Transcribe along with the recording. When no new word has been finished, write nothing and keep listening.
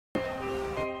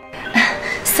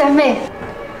三妹，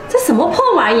这什么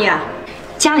破玩意啊？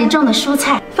家里种的蔬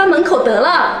菜放门口得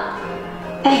了。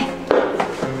哎，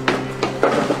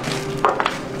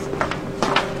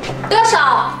哥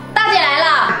嫂，大姐来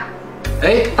了。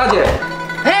哎，大姐。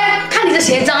哎，看你这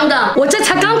鞋脏的，我这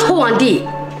才刚拖完地。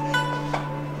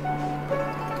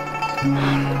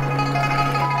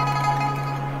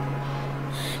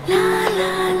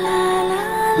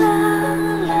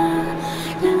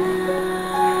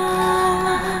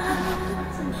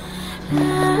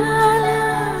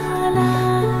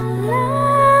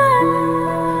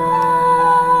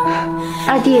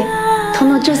二弟，彤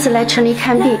彤这次来城里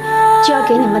看病，就要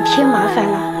给你们添麻烦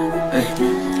了。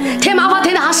添麻烦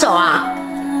添得他手啊！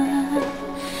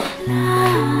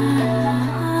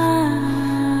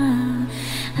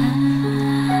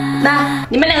来，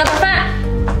你们两个吃饭。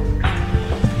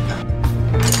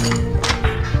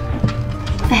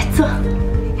来坐。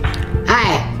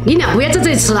哎，你俩不要在这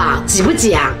里吃了，挤不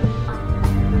挤啊？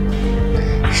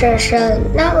婶婶，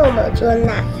那我们坐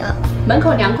哪呀？门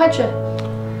口凉快去。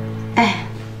哎，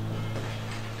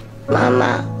妈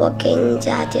妈，我给你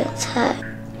加点菜。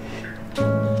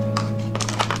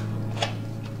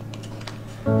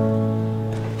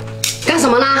干什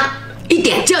么呢？一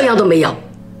点教养都没有。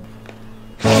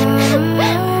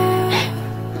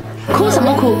哭什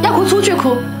么哭？要哭出去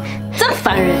哭，真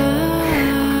烦人。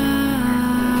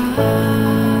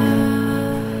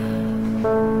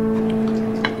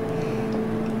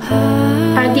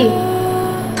二弟，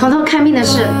彤彤看病的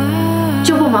事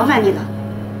就不麻烦你了，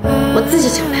我自己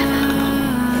想办法。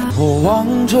我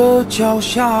望着脚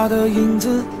下的影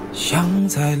子，像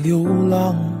在流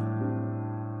浪。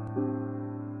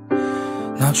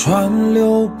那川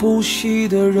流不息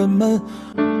的人们，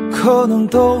可能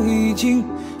都已经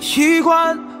习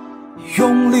惯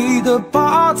用力的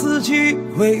把自己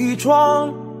伪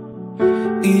装，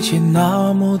一切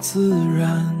那么自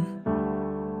然。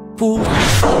不，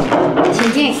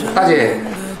请进。大姐。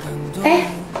哎，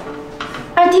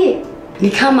二弟，你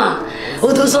看嘛，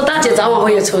我都说大姐早晚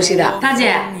会有出息的。大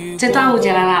姐，这端午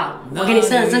节来了，我给你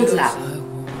送了粽子了。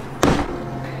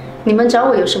你们找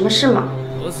我有什么事吗？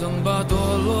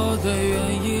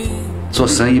做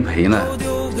生意赔了，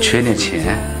缺点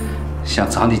钱，想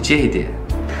找你借一点。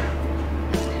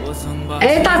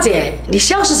哎，大姐，你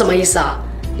笑是什么意思啊？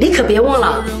你可别忘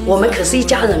了，我们可是一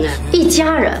家人啊！一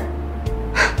家人？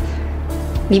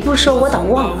你不说我倒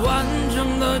忘了。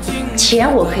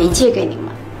钱我可以借给你们，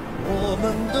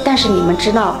但是你们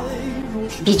知道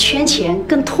比缺钱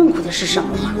更痛苦的是什么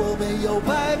吗？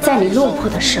在你落魄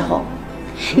的时候，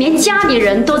连家里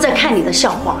人都在看你的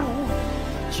笑话，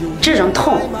这种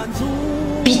痛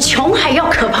比穷还要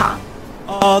可怕。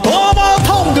多么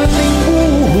痛的领悟，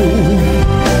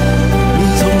你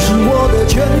曾是我的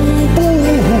全部，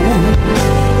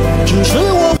只是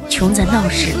我穷在闹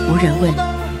市无人问，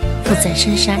富在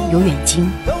深山有远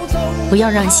近。不要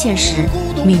让现实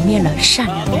泯灭了善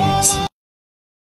良的人心。